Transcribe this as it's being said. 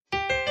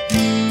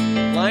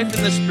life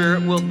in the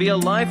Spirit will be a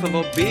life of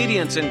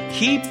obedience and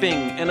keeping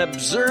and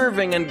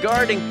observing and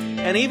guarding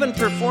and even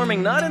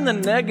performing, not in the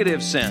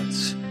negative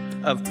sense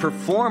of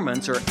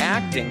performance or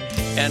acting.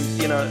 And,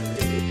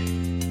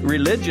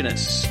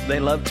 religionists, they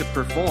love to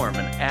perform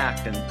and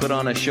act and put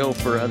on a show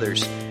for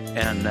others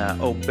and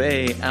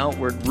obey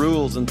outward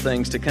rules and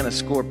things to kind of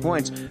score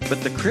points.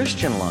 But the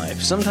Christian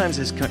life sometimes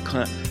is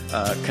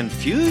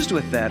confused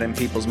with that in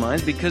people's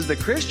minds, because the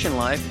Christian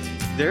life,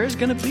 there's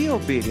going to be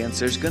obedience,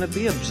 there's going to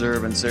be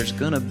observance, there's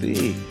going to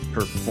be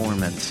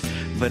performance.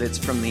 But it's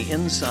from the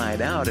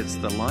inside out. It's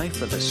the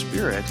life of the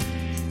Spirit.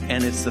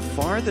 And it's the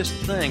farthest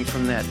thing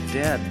from that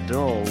dead,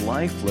 dull,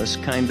 lifeless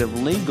kind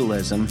of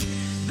legalism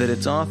that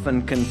it's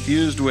often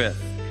confused with.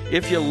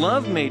 If you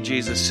love me,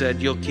 Jesus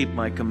said, you'll keep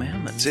my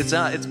commandments.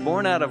 It's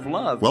born out of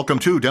love. Welcome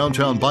to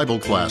Downtown Bible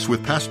Class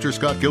with Pastor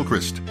Scott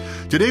Gilchrist.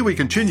 Today we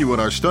continue in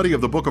our study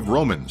of the book of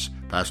Romans.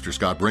 Pastor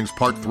Scott brings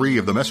part 3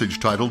 of the message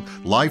titled,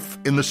 Life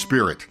in the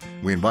Spirit.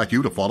 We invite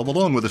you to follow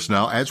along with us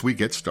now as we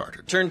get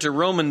started. Turn to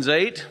Romans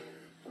 8.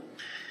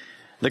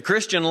 The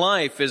Christian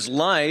life is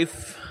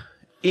life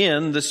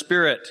in the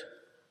Spirit.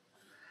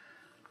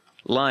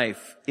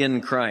 Life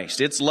in Christ.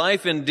 It's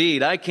life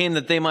indeed. I came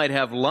that they might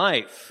have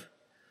life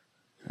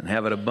and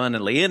have it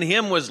abundantly. In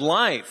Him was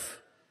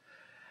life,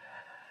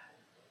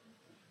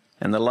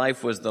 and the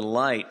life was the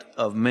light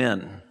of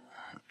men.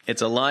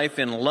 It's a life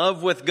in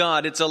love with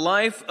God. It's a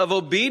life of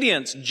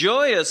obedience,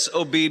 joyous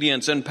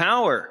obedience and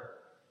power.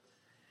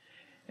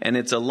 And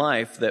it's a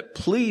life that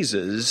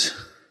pleases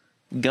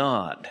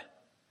God.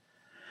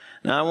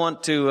 Now I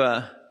want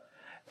to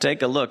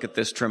take a look at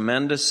this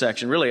tremendous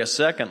section, really a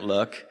second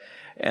look.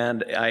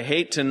 And I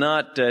hate to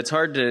not, it's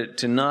hard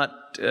to not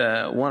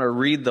want to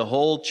read the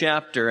whole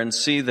chapter and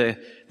see the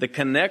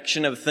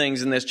connection of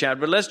things in this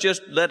chapter. But let's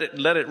just let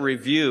it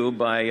review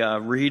by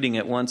reading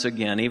it once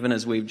again, even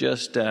as we've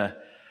just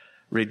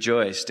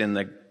rejoiced in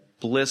the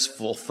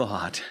blissful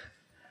thought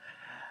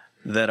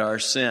that our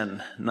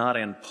sin, not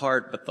in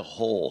part but the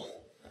whole,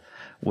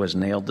 was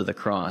nailed to the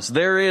cross.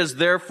 There is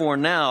therefore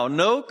now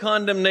no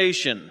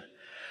condemnation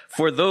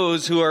for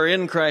those who are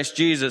in Christ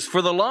Jesus.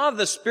 For the law of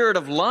the Spirit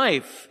of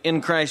life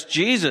in Christ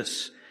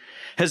Jesus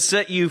has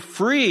set you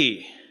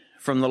free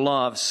from the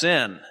law of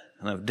sin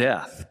and of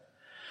death.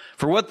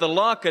 For what the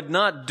law could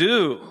not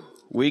do,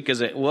 weak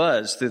as it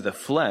was through the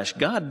flesh,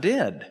 God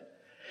did.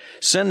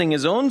 Sending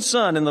His own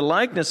Son in the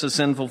likeness of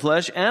sinful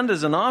flesh, and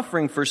as an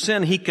offering for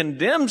sin, He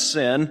condemned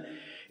sin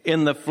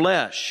in the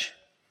flesh,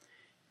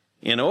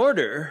 in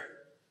order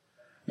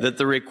that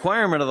the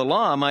requirement of the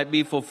law might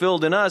be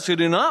fulfilled in us who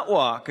do not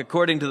walk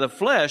according to the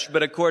flesh,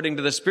 but according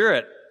to the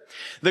Spirit.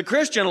 The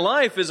Christian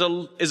life is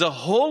a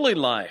holy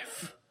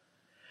life,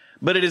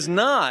 but it is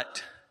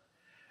not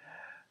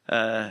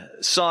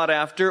sought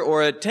after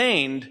or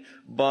attained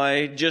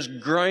by just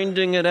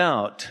grinding it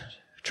out,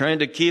 trying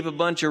to keep a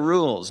bunch of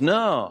rules.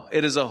 No,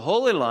 it is a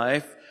holy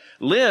life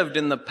lived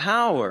in the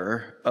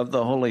power of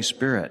the Holy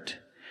Spirit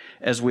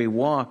as we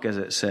walk, as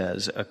it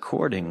says,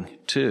 according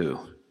to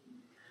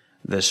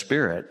the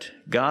Spirit.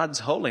 God's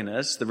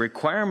holiness, the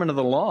requirement of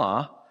the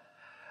law,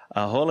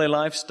 a holy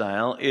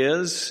lifestyle,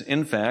 is,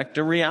 in fact,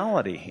 a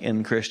reality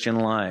in Christian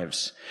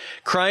lives.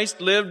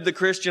 Christ lived the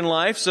Christian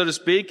life, so to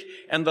speak,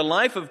 and the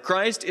life of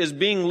Christ is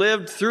being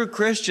lived through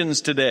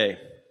Christians today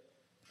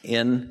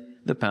in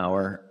the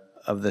power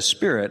of the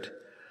Spirit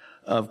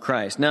of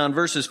Christ. Now, in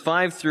verses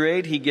 5 through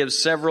 8, he gives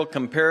several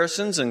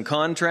comparisons and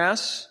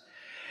contrasts,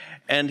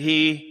 and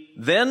he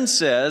then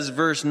says,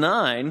 verse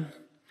 9,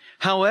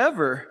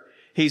 however,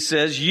 he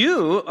says,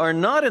 you are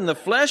not in the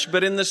flesh,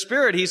 but in the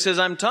Spirit. He says,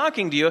 I'm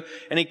talking to you.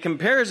 And he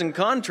compares and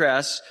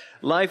contrasts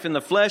life in the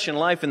flesh and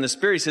life in the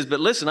Spirit. He says, but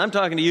listen, I'm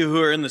talking to you who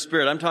are in the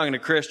Spirit. I'm talking to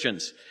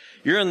Christians.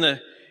 You're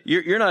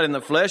not in the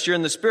flesh, you're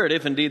in the Spirit.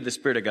 If indeed the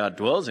Spirit of God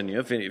dwells in you.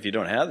 If you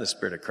don't have the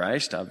Spirit of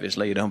Christ,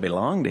 obviously you don't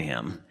belong to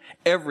Him.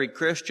 Every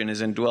Christian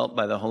is indwelt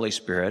by the Holy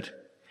Spirit.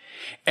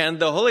 And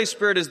the Holy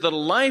Spirit is the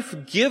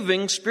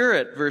life-giving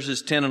Spirit,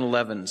 verses 10 and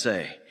 11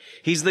 say.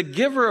 He's the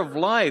giver of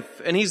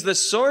life, and He's the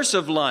source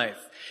of life.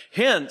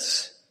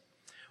 Hence,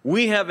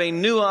 we have a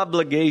new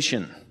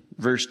obligation,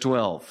 verse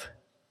 12.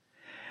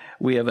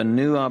 We have a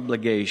new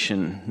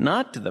obligation,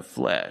 not to the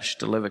flesh,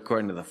 to live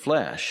according to the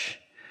flesh.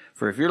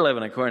 For if you're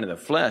living according to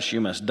the flesh,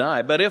 you must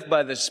die. But if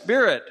by the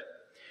Spirit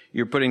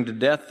you're putting to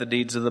death the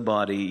deeds of the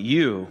body,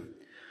 you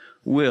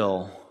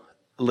will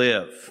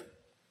live.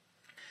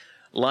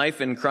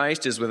 Life in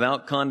Christ is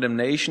without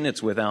condemnation.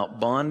 It's without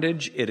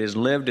bondage. It is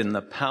lived in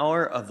the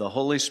power of the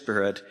Holy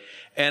Spirit.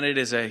 And it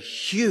is a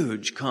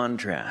huge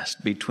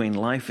contrast between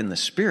life in the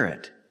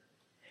Spirit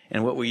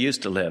and what we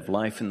used to live,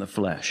 life in the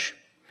flesh.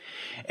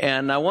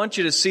 And I want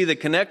you to see the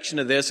connection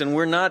of this. And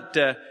we're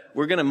going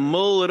to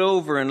mull it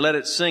over and let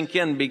it sink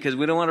in, because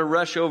we don't want to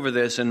rush over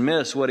this and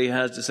miss what he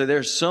has to say.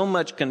 There's so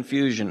much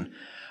confusion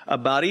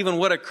about even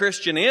what a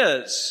Christian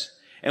is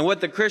and what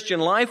the Christian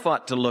life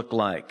ought to look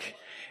like.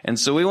 And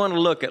so we want to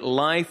look at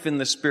life in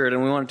the Spirit,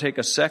 and we want to take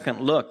a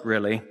second look,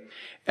 really,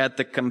 at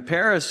the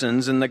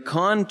comparisons and the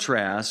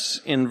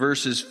contrasts in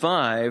verses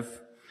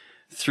 5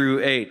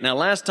 through 8. Now,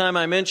 last time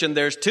I mentioned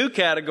there's two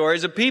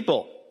categories of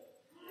people.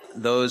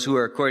 Those who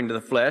are according to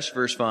the flesh,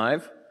 verse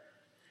 5,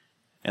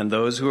 and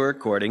those who are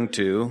according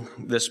to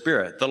the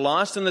Spirit. The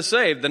lost and the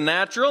saved, the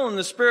natural and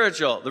the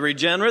spiritual, the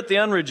regenerate, the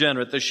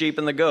unregenerate, the sheep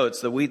and the goats,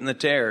 the wheat and the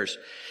tares.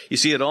 You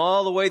see it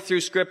all the way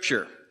through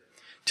Scripture.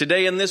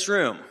 Today in this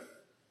room,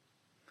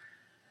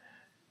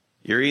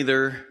 you're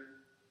either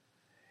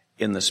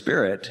in the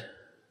Spirit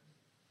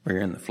or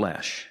you're in the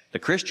flesh. The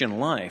Christian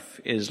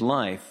life is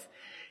life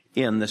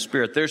in the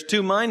Spirit. There's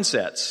two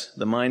mindsets,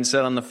 the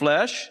mindset on the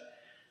flesh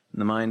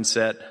and the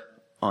mindset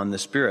on the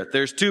Spirit.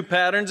 There's two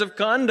patterns of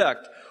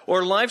conduct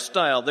or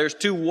lifestyle. There's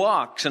two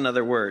walks, in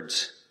other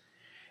words.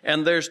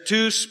 And there's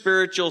two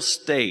spiritual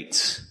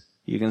states.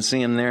 You can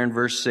see them there in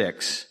verse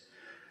 6.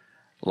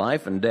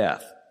 Life and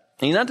death.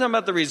 And he's not talking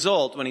about the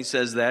result when he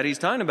says that. He's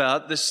talking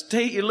about the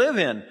state you live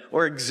in,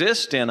 or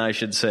exist in, I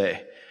should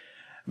say.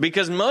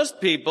 Because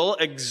most people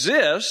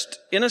exist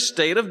in a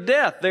state of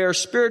death. They are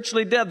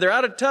spiritually dead. They're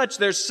out of touch.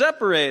 They're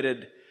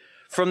separated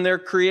from their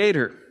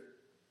Creator.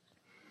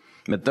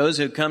 But those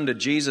who come to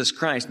Jesus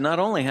Christ not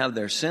only have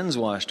their sins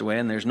washed away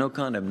and there's no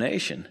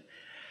condemnation,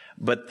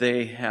 but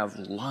they have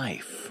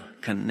life,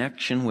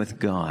 connection with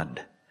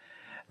God.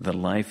 The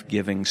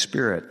life-giving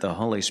Spirit, the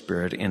Holy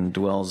Spirit,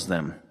 indwells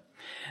them.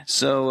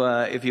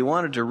 So if you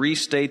wanted to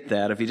restate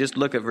that, if you just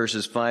look at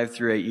verses 5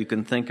 through 8, you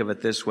can think of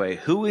it this way.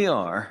 Who we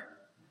are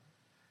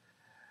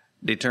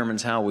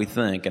determines how we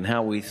think, and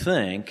how we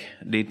think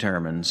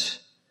determines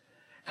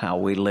how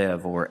we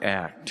live or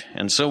act.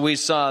 And so we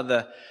saw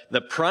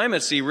the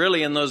primacy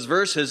really in those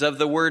verses of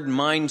the word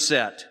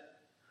mindset.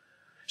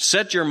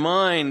 Set your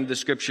mind, the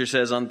Scripture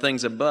says, on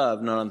things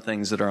above, not on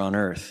things that are on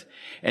earth.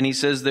 And he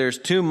says there's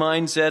two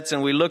mindsets,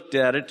 and we looked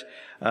at it.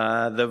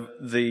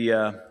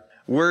 The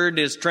word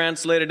is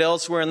translated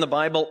elsewhere in the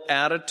Bible,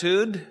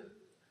 attitude,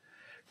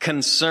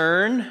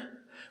 concern,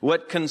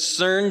 what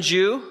concerns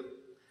you,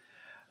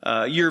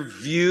 your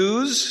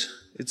views.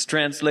 It's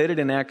translated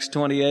in Acts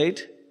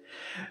 28.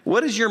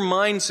 What is your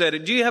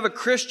mindset? Do you have a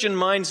Christian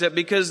mindset?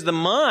 Because the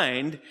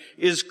mind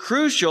is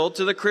crucial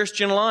to the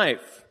Christian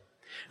life.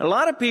 A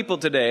lot of people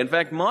today, in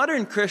fact,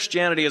 modern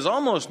Christianity is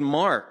almost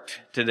marked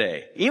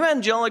today,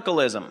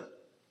 evangelicalism,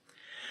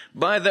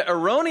 by the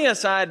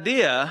erroneous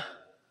idea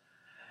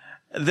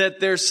that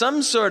there's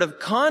some sort of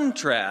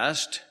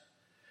contrast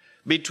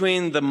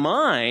between the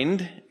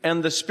mind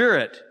and the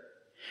Spirit.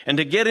 And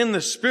to get in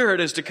the Spirit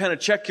is to kind of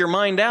check your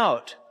mind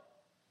out.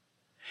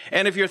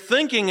 And if you're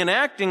thinking and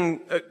acting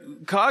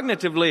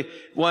cognitively,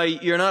 why,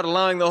 you're not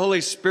allowing the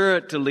Holy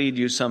Spirit to lead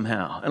you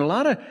somehow. And a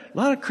lot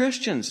of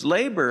Christians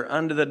labor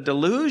under the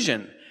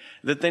delusion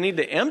that they need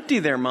to empty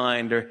their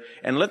mind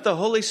and let the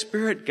Holy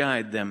Spirit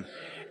guide them.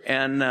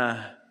 And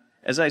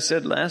as I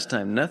said last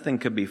time, nothing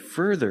could be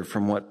further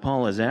from what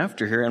Paul is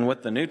after here and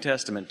what the New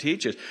Testament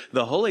teaches.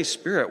 The Holy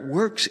Spirit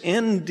works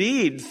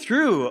indeed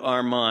through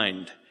our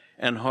mind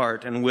and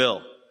heart and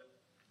will.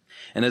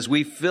 And as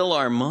we fill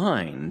our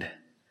mind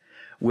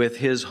with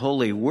His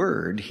holy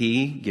word,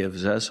 He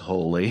gives us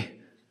holy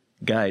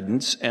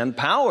guidance and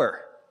power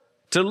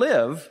to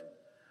live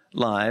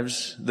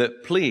lives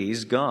that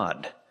please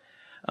God,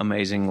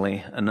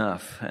 amazingly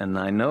enough. And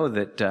I know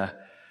that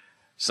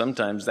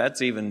sometimes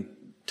that's even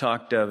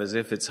talked of as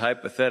if it's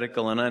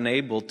hypothetical and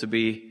unable to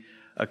be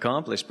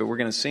accomplished. But we're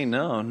going to see,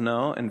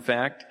 no. In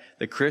fact,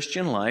 the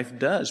Christian life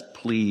does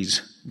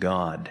please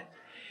God.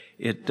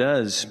 It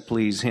does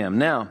please Him.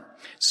 Now,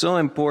 so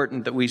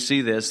important that we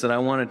see this that I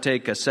want to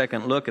take a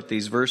second look at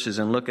these verses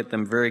and look at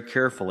them very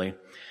carefully.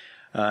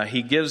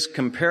 He gives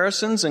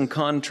comparisons and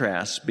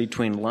contrasts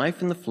between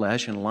life in the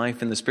flesh and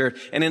life in the Spirit.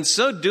 And in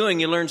so doing,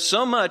 you learn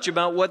so much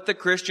about what the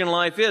Christian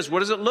life is. What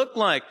does it look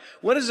like?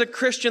 What does a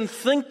Christian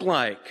think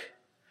like?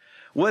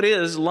 What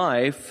is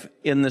life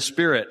in the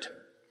Spirit?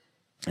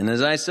 And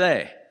as I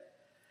say,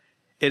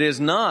 it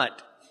is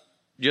not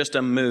just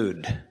a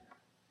mood.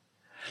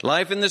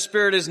 Life in the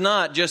Spirit is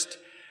not just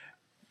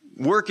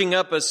working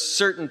up a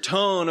certain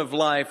tone of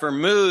life or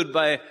mood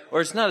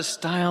or it's not a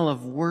style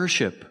of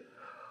worship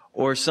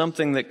or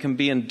something that can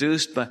be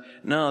induced by.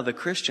 No, the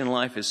Christian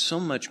life is so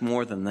much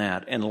more than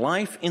that. And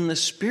life in the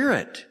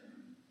Spirit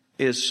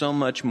is so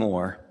much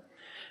more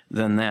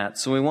than that.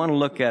 So we want to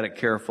look at it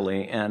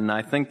carefully. And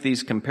I think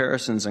these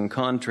comparisons and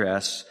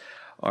contrasts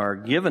are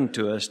given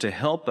to us to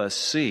help us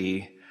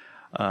see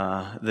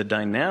the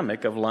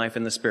dynamic of life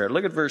in the Spirit.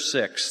 Look at verse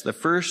 6, the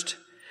first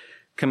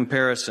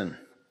comparison.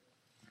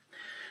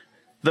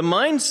 The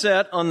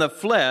mindset on the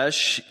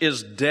flesh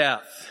is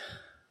death.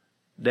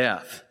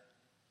 Death.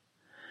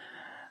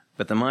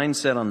 But the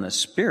mindset on the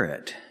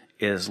Spirit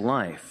is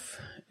life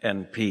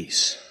and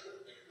peace.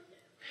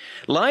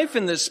 Life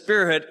in the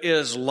Spirit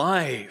is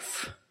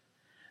life,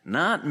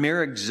 not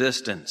mere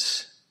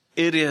existence.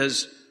 It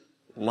is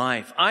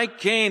life. I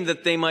came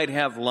that they might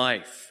have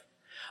life.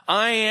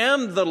 I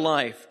am the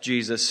life,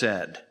 Jesus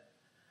said.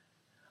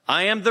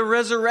 I am the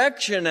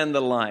resurrection and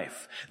the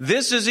life.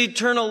 This is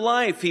eternal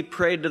life, He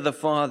prayed to the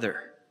Father,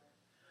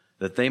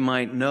 that they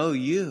might know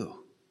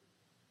you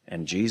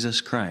and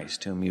Jesus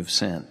Christ, whom you've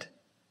sent.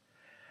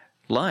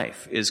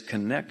 Life is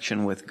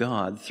connection with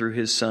God through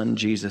His Son,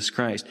 Jesus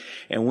Christ.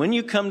 And when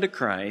you come to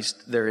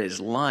Christ, there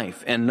is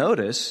life. And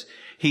notice,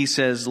 he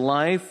says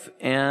life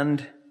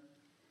and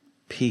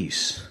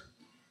peace.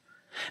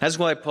 That's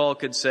why Paul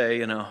could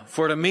say,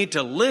 for to me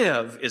to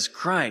live is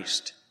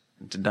Christ,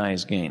 and to die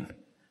is gain.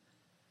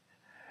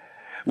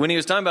 When he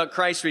was talking about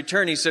Christ's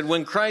return, he said,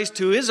 when Christ,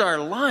 who is our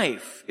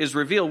life, is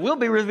revealed, we'll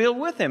be revealed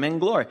with Him in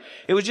glory.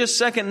 It was just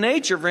second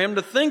nature for him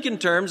to think in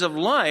terms of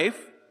life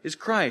is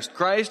Christ.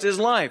 Christ is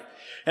life.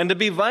 And to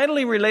be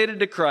vitally related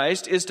to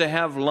Christ is to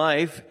have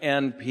life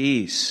and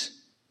peace.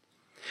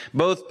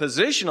 Both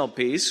positional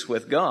peace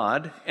with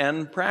God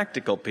and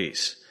practical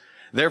peace.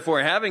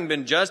 Therefore, having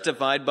been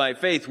justified by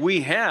faith,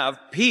 we have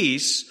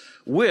peace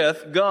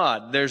with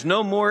God. There's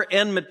no more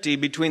enmity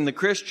between the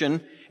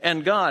Christian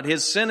and God.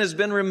 His sin has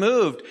been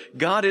removed.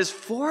 God is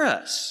for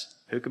us.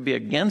 Who could be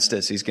against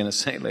us, he's going to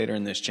say later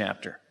in this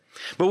chapter.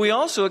 But we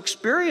also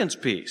experience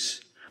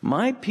peace.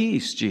 My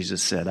peace,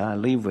 Jesus said, I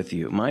leave with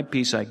you. My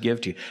peace I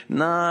give to you.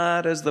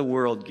 Not as the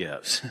world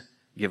gives,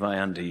 give I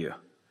unto you.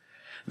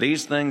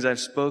 These things I've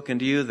spoken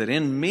to you, that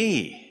in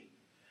me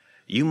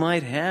you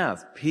might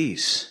have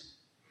peace.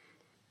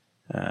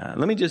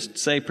 Let me just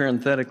say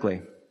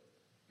parenthetically,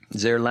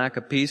 is there a lack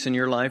of peace in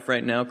your life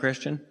right now,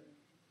 Christian?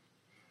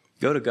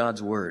 Go to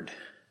God's Word.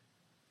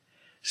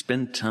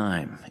 Spend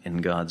time in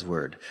God's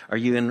Word. Are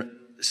you in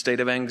a state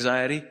of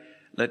anxiety?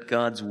 Let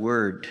God's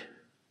Word,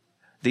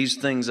 these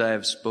things I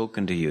have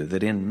spoken to you,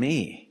 that in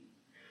me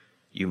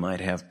you might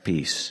have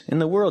peace. In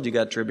the world you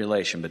got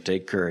tribulation, but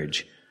take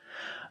courage.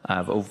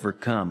 I've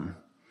overcome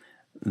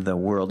the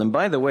world. And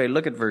by the way,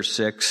 look at verse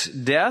 6.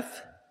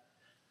 Death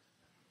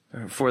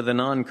for the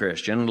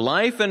non-Christian,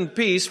 life and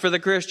peace for the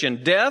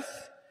Christian.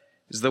 Death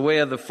is the way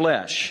of the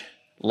flesh.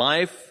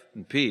 Life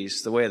and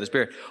peace, the way of the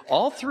Spirit.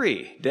 All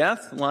three,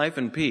 death, life,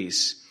 and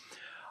peace,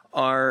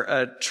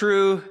 are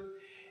true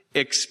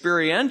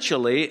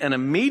experientially and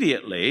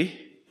immediately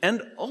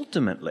and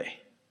ultimately.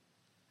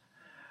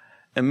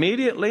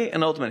 Immediately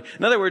and ultimately.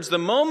 In other words, the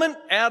moment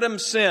Adam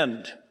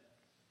sinned,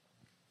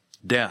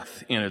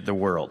 death entered the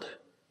world.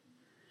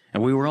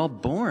 And we were all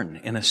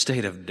born in a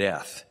state of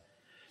death,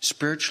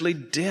 spiritually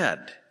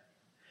dead.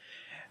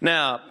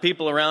 Now,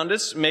 people around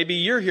us, maybe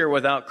you're here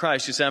without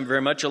Christ. You say, I'm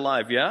very much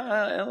alive. Yeah,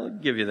 I'll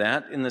give you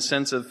that in the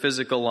sense of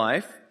physical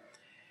life.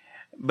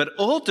 But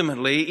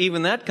ultimately,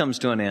 even that comes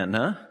to an end,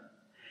 huh?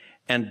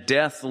 And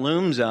death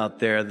looms out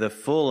there, the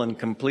full and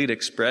complete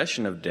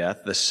expression of death,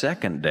 the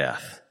second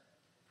death,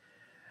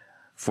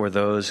 for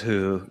those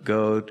who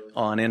go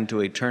on into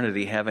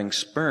eternity having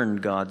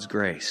spurned God's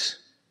grace.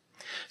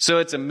 So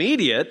it's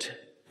immediate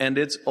and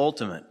it's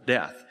ultimate,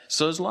 death.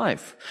 So is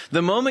life.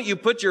 The moment you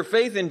put your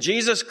faith in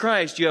Jesus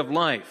Christ, you have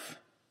life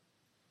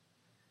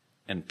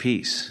and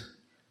peace.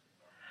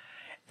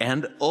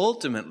 And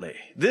ultimately,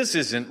 this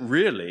isn't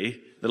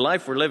really, the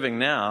life we're living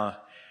now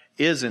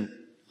isn't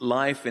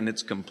life in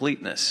its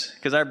completeness.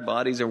 Because our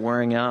bodies are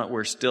wearing out.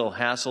 We're still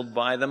hassled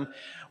by them.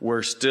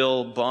 We're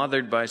still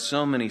bothered by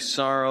so many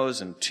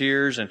sorrows and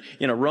tears. And,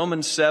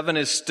 Romans 7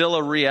 is still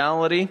a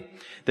reality.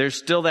 There's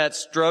still that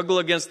struggle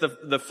against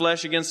the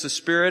flesh, against the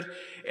spirit.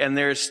 And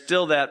there's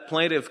still that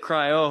plaintive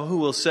cry, oh, who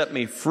will set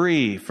me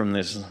free from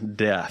this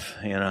death,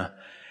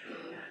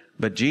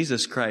 But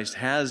Jesus Christ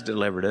has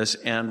delivered us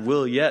and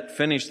will yet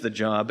finish the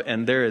job,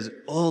 and there is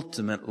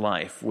ultimate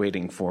life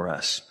waiting for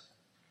us.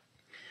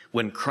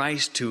 When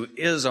Christ, who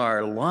is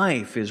our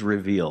life, is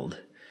revealed,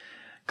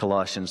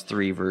 Colossians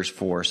 3 verse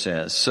 4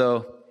 says.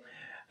 So,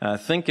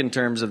 think in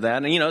terms of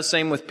that. And,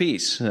 same with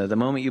peace. The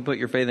moment you put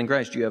your faith in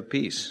Christ, you have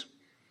peace.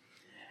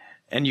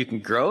 And you can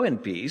grow in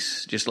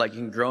peace, just like you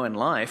can grow in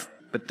life.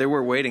 But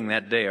we're waiting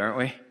that day, aren't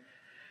we?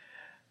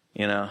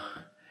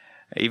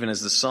 Even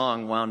as the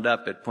song wound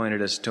up, it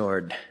pointed us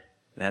toward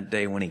that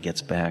day when He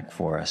gets back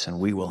for us, and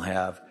we will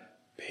have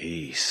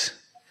peace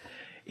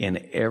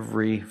in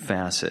every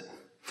facet.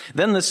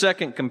 Then the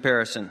second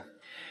comparison.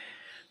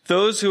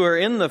 Those who are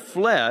in the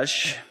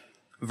flesh,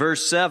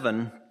 verse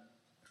 7,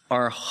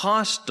 are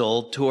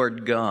hostile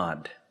toward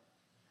God.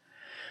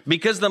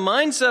 Because the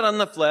mindset on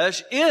the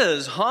flesh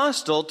is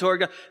hostile toward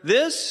God.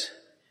 This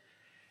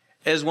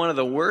is one of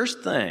the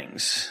worst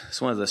things.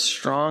 It's one of the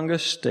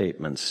strongest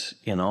statements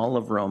in all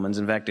of Romans,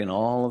 in fact, in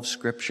all of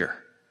Scripture.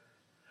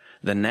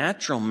 The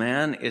natural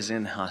man is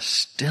in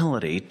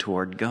hostility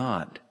toward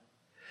God.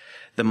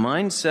 The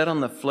mindset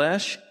on the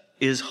flesh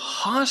is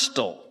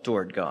hostile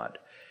toward God.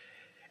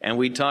 And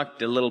we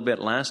talked a little bit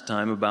last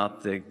time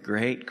about the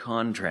great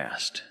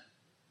contrast.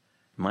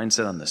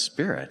 Mindset on the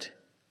Spirit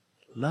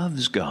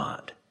loves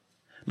God.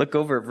 Look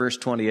over at verse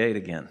 28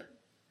 again.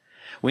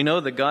 We know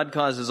that God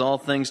causes all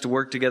things to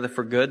work together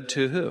for good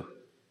to who?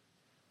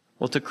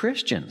 Well, to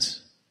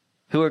Christians.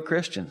 Who are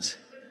Christians?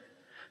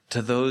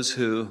 To those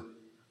who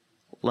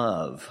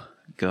love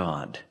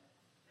God.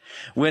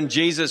 When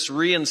Jesus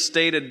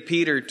reinstated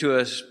Peter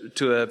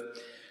to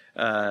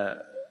a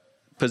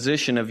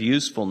position of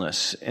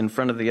usefulness in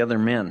front of the other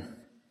men,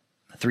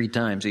 3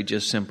 times he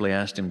just simply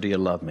asked him, do you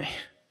love me?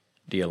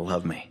 Do you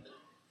love me?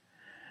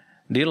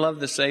 Do you love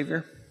the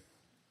Savior?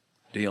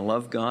 Do you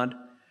love God?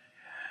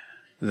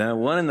 The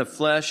one in the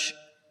flesh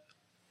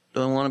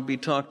doesn't want to be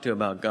talked to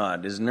about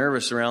God, is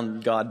nervous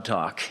around God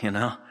talk,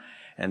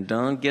 and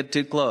don't get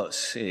too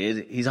close.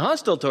 He's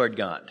hostile toward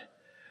God.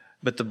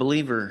 But the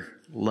believer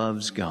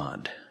loves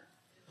God.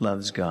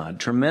 Loves God.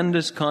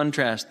 Tremendous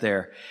contrast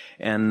there,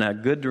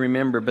 and good to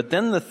remember. But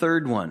then the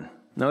third one.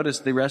 Notice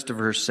the rest of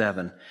verse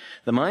 7.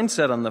 The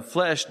mindset on the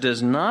flesh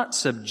does not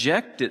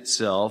subject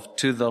itself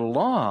to the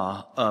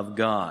law of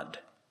God.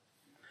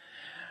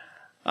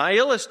 I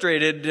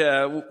illustrated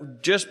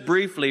just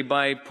briefly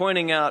by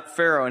pointing out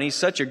Pharaoh, and he's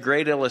such a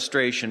great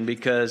illustration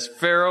because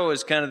Pharaoh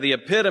is kind of the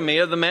epitome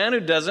of the man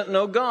who doesn't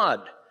know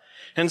God.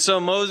 And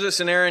so Moses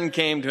and Aaron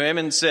came to him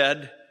and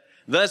said,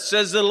 "Thus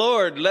says the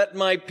Lord, let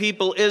my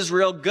people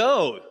Israel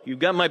go. You've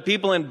got my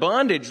people in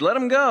bondage, let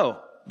them go.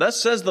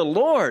 Thus says the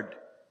Lord."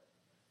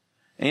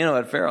 And you know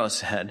what Pharaoh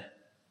said?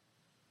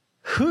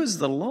 "Who's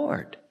the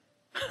Lord?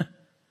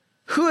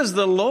 Who is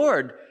the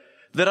Lord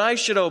that I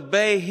should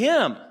obey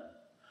him?"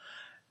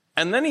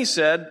 And then he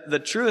said the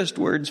truest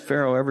words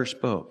Pharaoh ever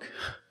spoke.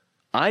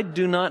 "I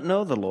do not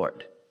know the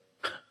Lord."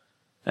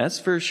 That's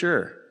for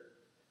sure.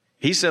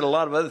 He said a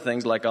lot of other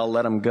things like, "I'll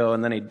let him go,"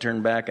 and then he'd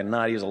turn back and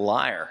nod. He's a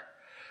liar.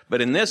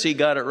 But in this, he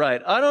got it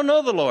right. I don't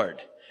know the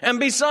Lord. And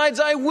besides,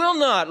 I will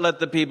not let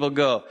the people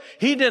go.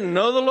 He didn't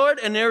know the Lord,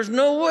 and there's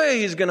no way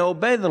he's going to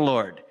obey the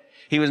Lord.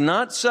 He was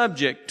not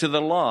subject to the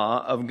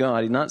law of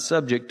God. He's not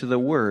subject to the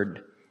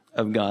word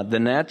of God. The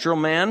natural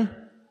man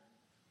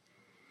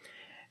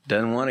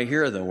doesn't want to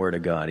hear the word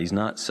of God. He's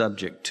not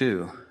subject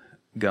to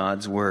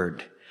God's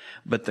word.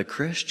 But the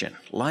Christian,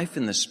 life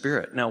in the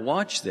Spirit. Now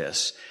watch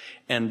this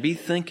and be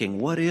thinking,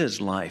 what is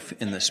life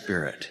in the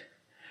Spirit?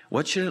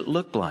 What should it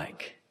look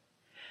like?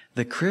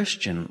 The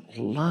Christian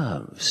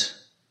loves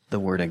the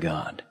word of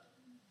God.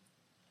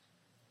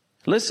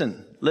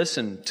 Listen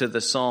to the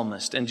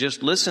psalmist and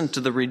just listen to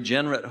the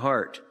regenerate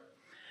heart.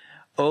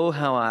 "Oh,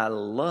 how I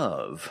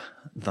love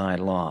thy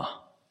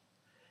law.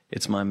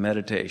 It's my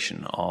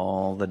meditation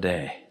all the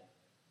day.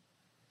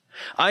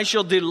 I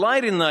shall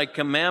delight in thy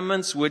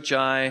commandments, which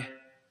I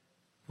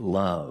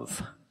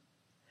love.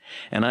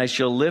 And I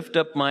shall lift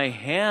up my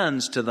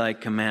hands to thy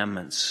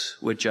commandments,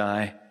 which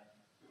I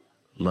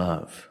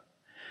love."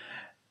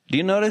 Do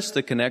you notice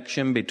the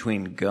connection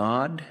between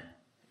God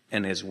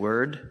and his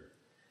word?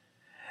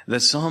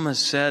 The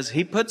psalmist says,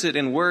 he puts it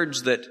in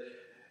words that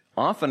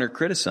often are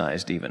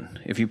criticized even,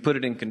 if you put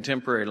it in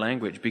contemporary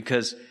language,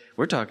 because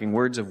we're talking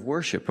words of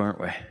worship,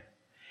 aren't we?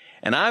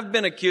 And I've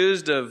been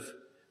accused of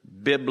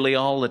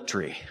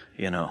bibliolatry,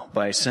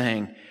 by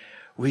saying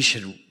we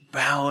should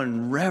bow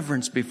in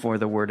reverence before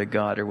the word of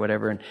God or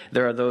whatever. And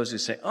there are those who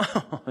say,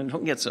 "Oh,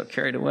 don't get so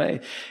carried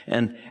away,"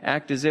 and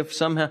act as if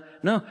somehow.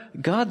 No,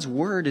 God's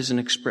word is an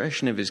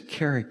expression of his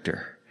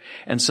character.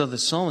 And so the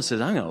psalmist says,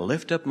 "I'm going to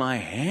lift up my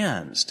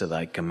hands to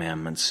thy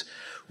commandments,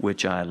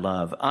 which I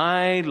love.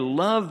 I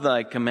love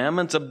thy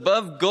commandments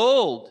above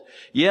gold.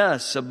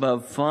 Yes,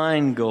 above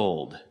fine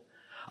gold.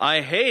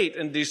 I hate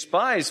and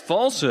despise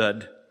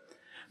falsehood,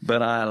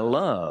 but I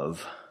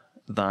love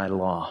thy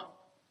law."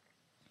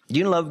 Do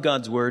you love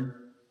God's word?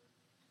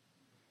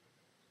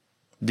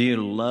 Do you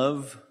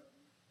love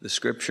the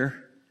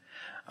Scripture?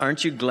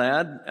 Aren't you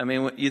glad? I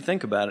mean, when you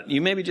think about it,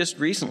 you maybe just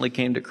recently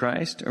came to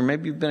Christ, or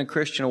maybe you've been a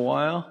Christian a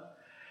while.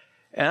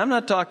 And I'm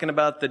not talking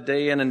about the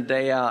day in and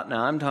day out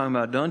now. I'm talking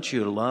about, don't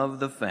you love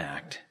the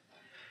fact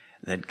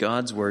that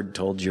God's word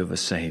told you of a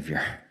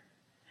Savior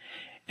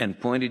and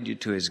pointed you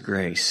to his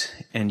grace,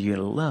 and you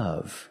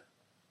love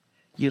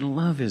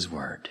his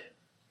word.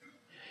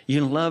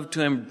 You love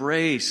to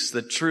embrace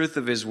the truth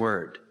of his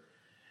word.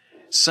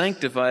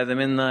 "Sanctify them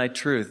in thy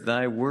truth.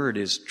 Thy word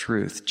is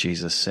truth,"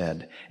 Jesus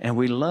said. And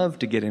we love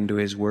to get into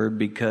his word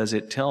because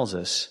it tells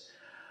us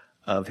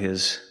of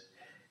his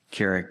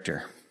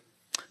character.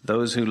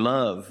 "Those who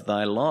love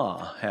thy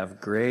law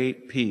have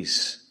great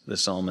peace," the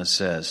psalmist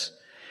says,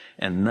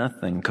 "and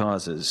nothing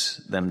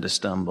causes them to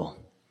stumble."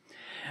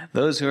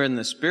 Those who are in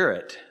the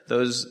Spirit,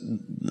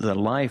 the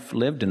life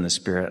lived in the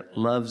Spirit,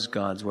 loves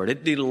God's word.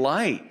 It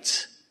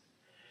delights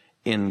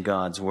in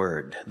God's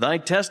word. "Thy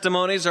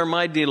testimonies are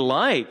my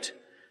delight.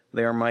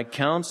 They are my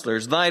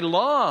counselors. Thy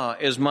law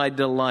is my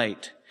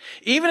delight."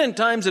 Even in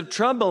times of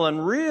trouble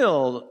and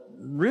real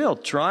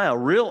trial,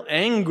 real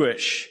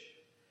anguish,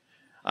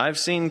 I've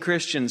seen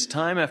Christians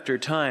time after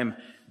time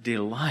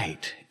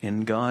delight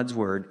in God's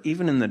word,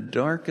 even in the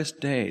darkest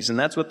days. And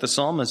that's what the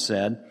psalmist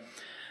said,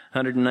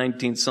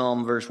 119th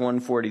Psalm, verse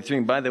 143.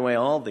 And by the way,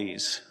 all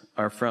these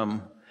are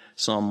from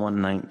Psalm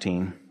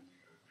 119.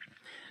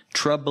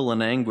 "Trouble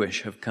and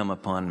anguish have come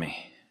upon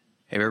me."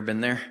 Have you ever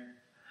been there?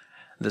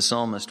 The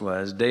psalmist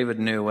was. David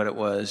knew what it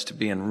was to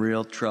be in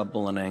real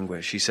trouble and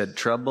anguish. He said,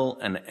 "Trouble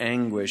and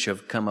anguish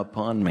have come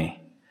upon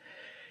me,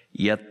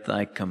 yet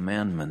thy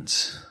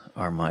commandments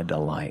are my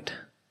delight."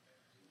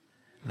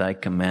 Thy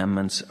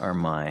commandments are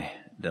my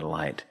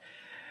delight.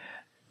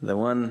 The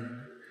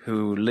one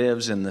who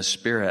lives in the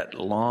Spirit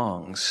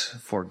longs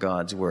for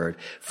God's word.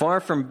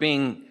 Far from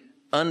being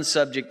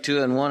unsubject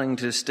to and wanting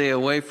to stay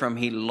away from.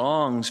 He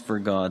longs for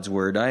God's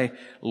word. I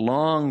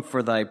long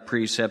for thy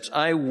precepts.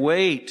 I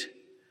wait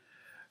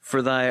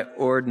for thy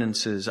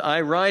ordinances.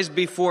 I rise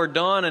before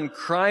dawn and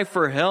cry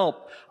for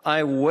help.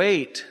 I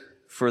wait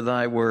for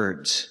thy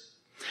words.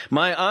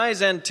 My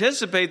eyes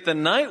anticipate the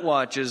night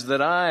watches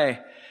that I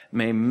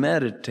may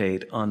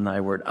meditate on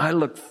thy word. I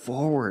look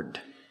forward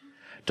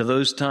to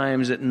those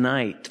times at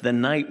night, the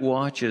night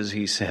watches,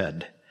 he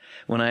said,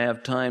 when I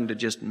have time to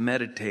just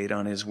meditate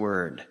on his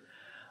word.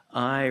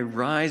 I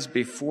rise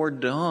before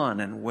dawn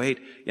and wait.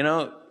 You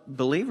know,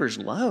 believers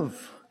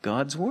love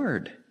God's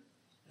word.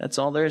 That's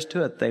all there is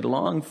to it. They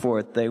long for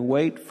it. They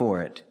wait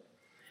for it.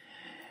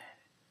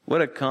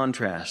 What a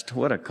contrast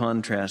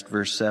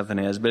verse 7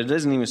 is. But it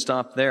doesn't even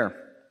stop there.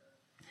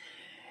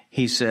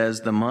 He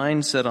says the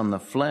mind set on the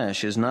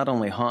flesh is not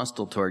only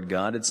hostile toward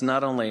God, it's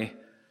not only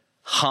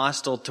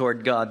hostile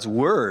toward God's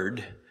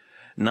word,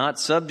 not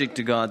subject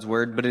to God's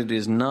word, but it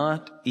is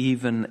not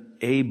even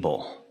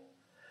able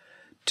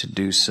to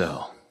do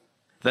so.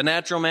 The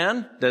natural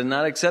man does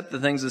not accept the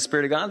things of the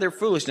Spirit of God. They're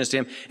foolishness to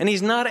him. And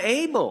he's not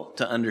able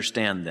to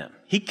understand them.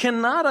 He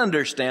cannot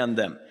understand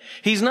them.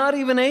 He's not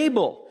even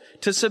able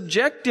to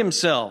subject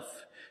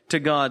himself to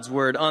God's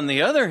word. On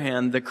the other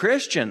hand, the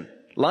Christian,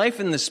 life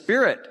in the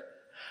Spirit,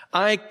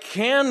 I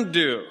can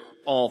do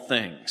all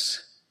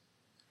things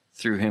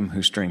through him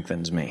who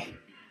strengthens me,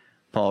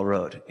 Paul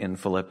wrote in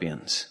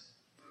Philippians.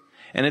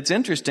 And it's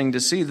interesting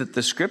to see that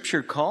the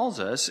Scripture calls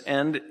us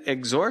and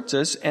exhorts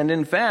us, and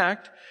in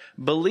fact,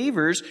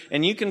 believers,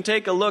 and you can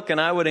take a look,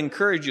 and I would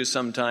encourage you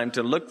sometime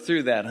to look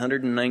through that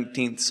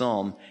 119th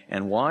Psalm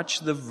and watch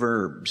the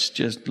verbs.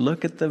 Just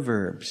look at the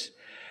verbs.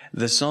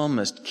 The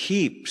psalmist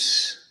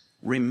keeps,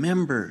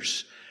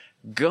 remembers,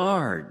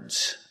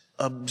 guards,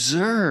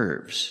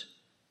 observes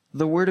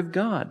the Word of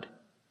God.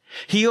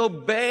 He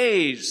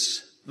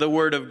obeys the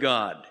Word of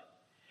God.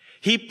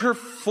 He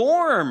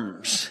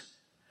performs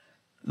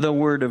the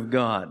Word of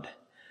God.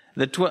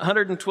 The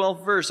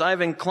 112th verse,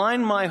 I've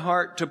inclined my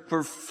heart to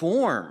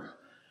perform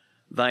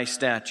thy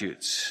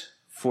statutes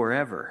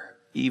forever,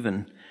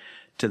 even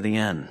to the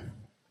end.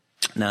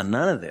 Now,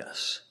 none of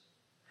this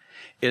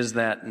is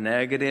that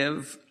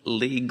negative,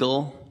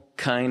 legal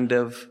kind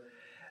of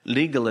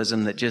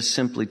legalism that just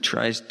simply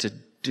tries to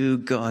do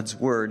God's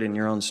word in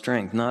your own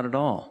strength. Not at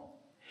all.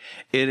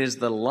 It is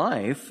the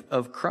life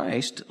of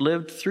Christ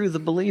lived through the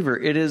believer.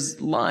 It is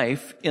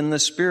life in the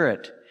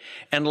Spirit.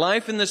 And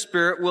life in the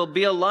Spirit will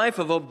be a life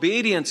of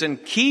obedience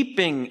and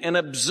keeping and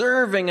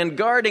observing and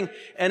guarding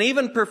and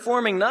even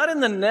performing, not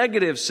in the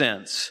negative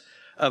sense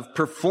of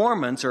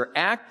performance or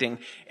acting.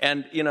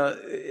 And, you know,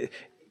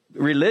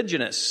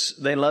 religionists,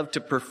 they love to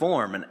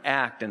perform and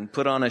act and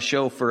put on a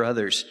show for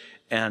others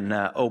and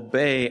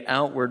obey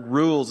outward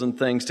rules and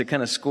things to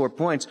kind of score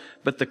points.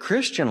 But the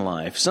Christian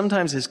life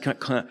sometimes is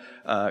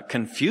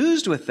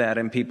confused with that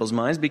in people's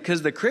minds,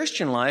 because the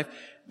Christian life,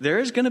 there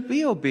is going to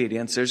be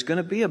obedience, there's going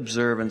to be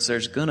observance,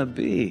 there's going to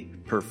be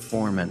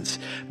performance.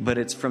 But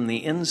it's from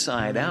the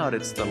inside out.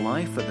 It's the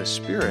life of the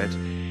Spirit.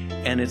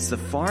 And it's the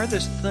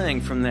farthest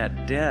thing from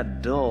that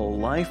dead, dull,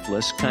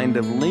 lifeless kind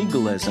of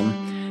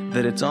legalism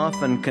that it's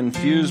often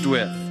confused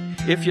with.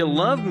 If you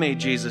love me,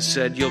 Jesus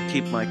said, you'll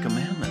keep my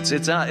commandments.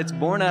 It's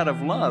born out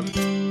of love.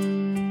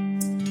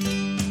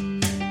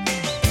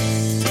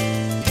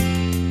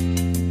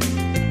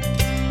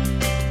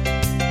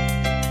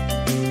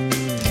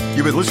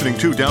 You've been listening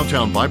to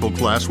Downtown Bible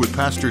Class with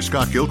Pastor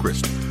Scott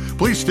Gilchrist.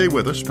 Please stay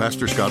with us.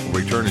 Pastor Scott will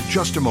return in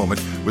just a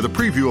moment with a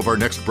preview of our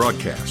next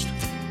broadcast.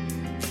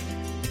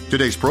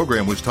 Today's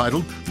program was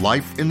titled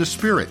Life in the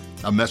Spirit,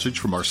 a message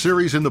from our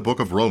series in the book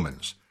of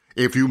Romans.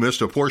 If you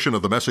missed a portion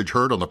of the message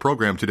heard on the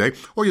program today,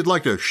 or you'd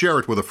like to share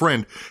it with a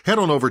friend, head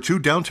on over to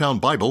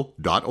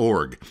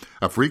downtownbible.org.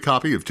 A free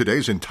copy of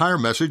today's entire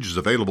message is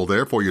available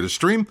there for you to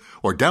stream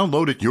or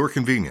download at your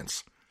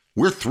convenience.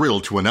 We're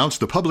thrilled to announce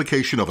the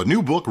publication of a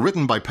new book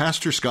written by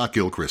Pastor Scott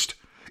Gilchrist.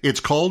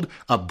 It's called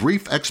A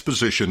Brief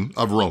Exposition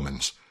of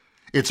Romans.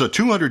 It's a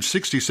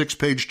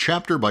 266-page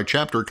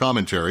chapter-by-chapter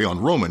commentary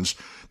on Romans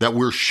that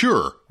we're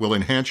sure will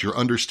enhance your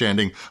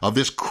understanding of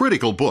this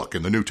critical book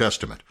in the New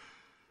Testament.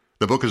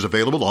 The book is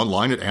available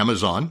online at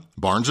Amazon,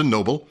 Barnes &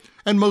 Noble,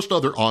 and most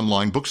other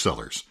online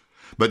booksellers.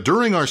 But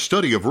during our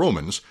study of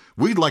Romans,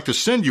 we'd like to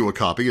send you a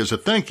copy as a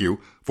thank you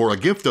for a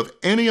gift of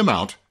any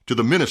amount to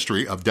the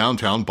ministry of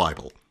Downtown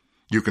Bible.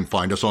 You can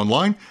find us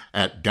online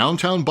at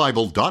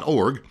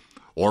downtownbible.org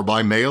or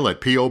by mail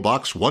at P.O.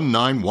 Box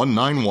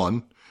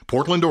 19191,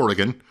 Portland,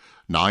 Oregon,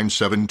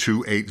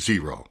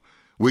 97280.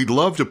 We'd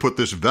love to put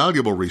this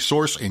valuable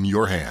resource in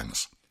your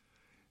hands.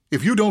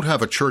 If you don't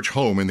have a church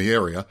home in the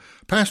area,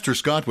 Pastor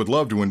Scott would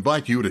love to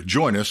invite you to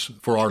join us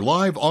for our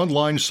live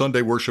online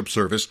Sunday worship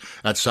service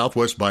at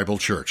Southwest Bible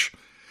Church.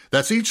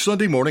 That's each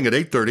Sunday morning at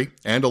 8:30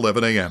 and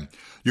 11 a.m.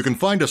 You can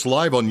find us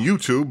live on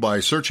YouTube by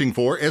searching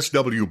for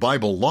SW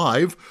Bible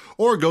Live,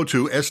 or go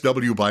to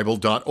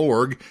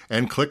swbible.org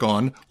and click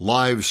on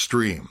Live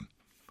Stream.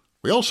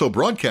 We also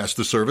broadcast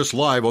the service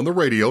live on the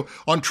radio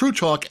on True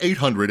Talk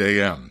 800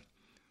 AM.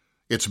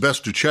 It's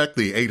best to check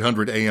the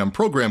 800 AM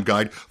program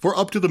guide for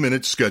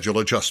up-to-the-minute schedule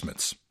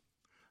adjustments.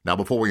 Now,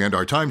 before we end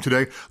our time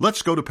today,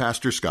 let's go to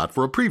Pastor Scott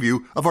for a preview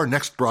of our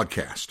next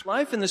broadcast.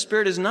 Life in the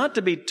Spirit is not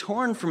to be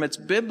torn from its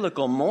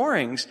biblical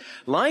moorings.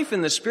 Life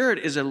in the Spirit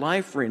is a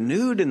life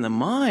renewed in the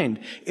mind.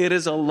 It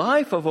is a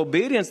life of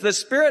obedience. The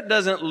Spirit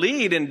doesn't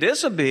lead in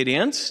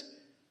disobedience.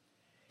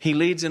 He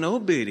leads in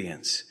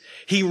obedience.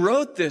 He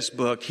wrote this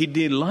book. He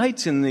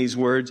delights in these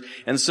words.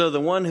 And so the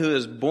one who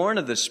is born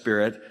of the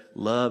Spirit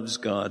loves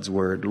God's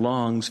Word,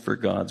 longs for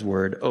God's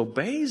Word,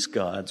 obeys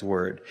God's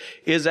Word,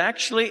 is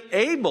actually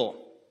able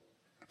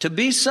to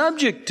be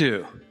subject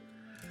to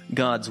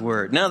God's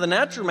Word. Now, the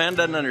natural man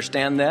doesn't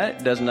understand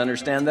that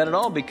at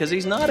all because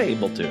he's not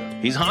able to.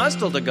 He's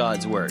hostile to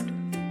God's Word.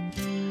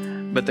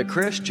 But the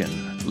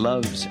Christian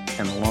loves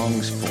and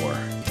longs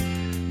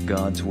for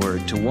God's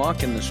Word. To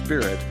walk in the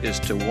Spirit is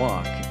to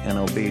walk in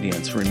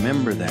obedience.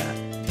 Remember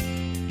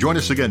that. Join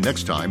us again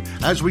next time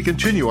as we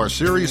continue our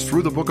series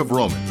through the book of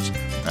Romans.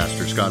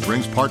 Pastor Scott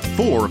brings part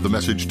 4 of the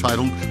message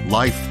titled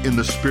Life in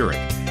the Spirit.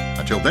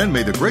 Until then,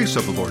 may the grace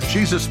of the Lord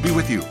Jesus be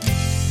with you.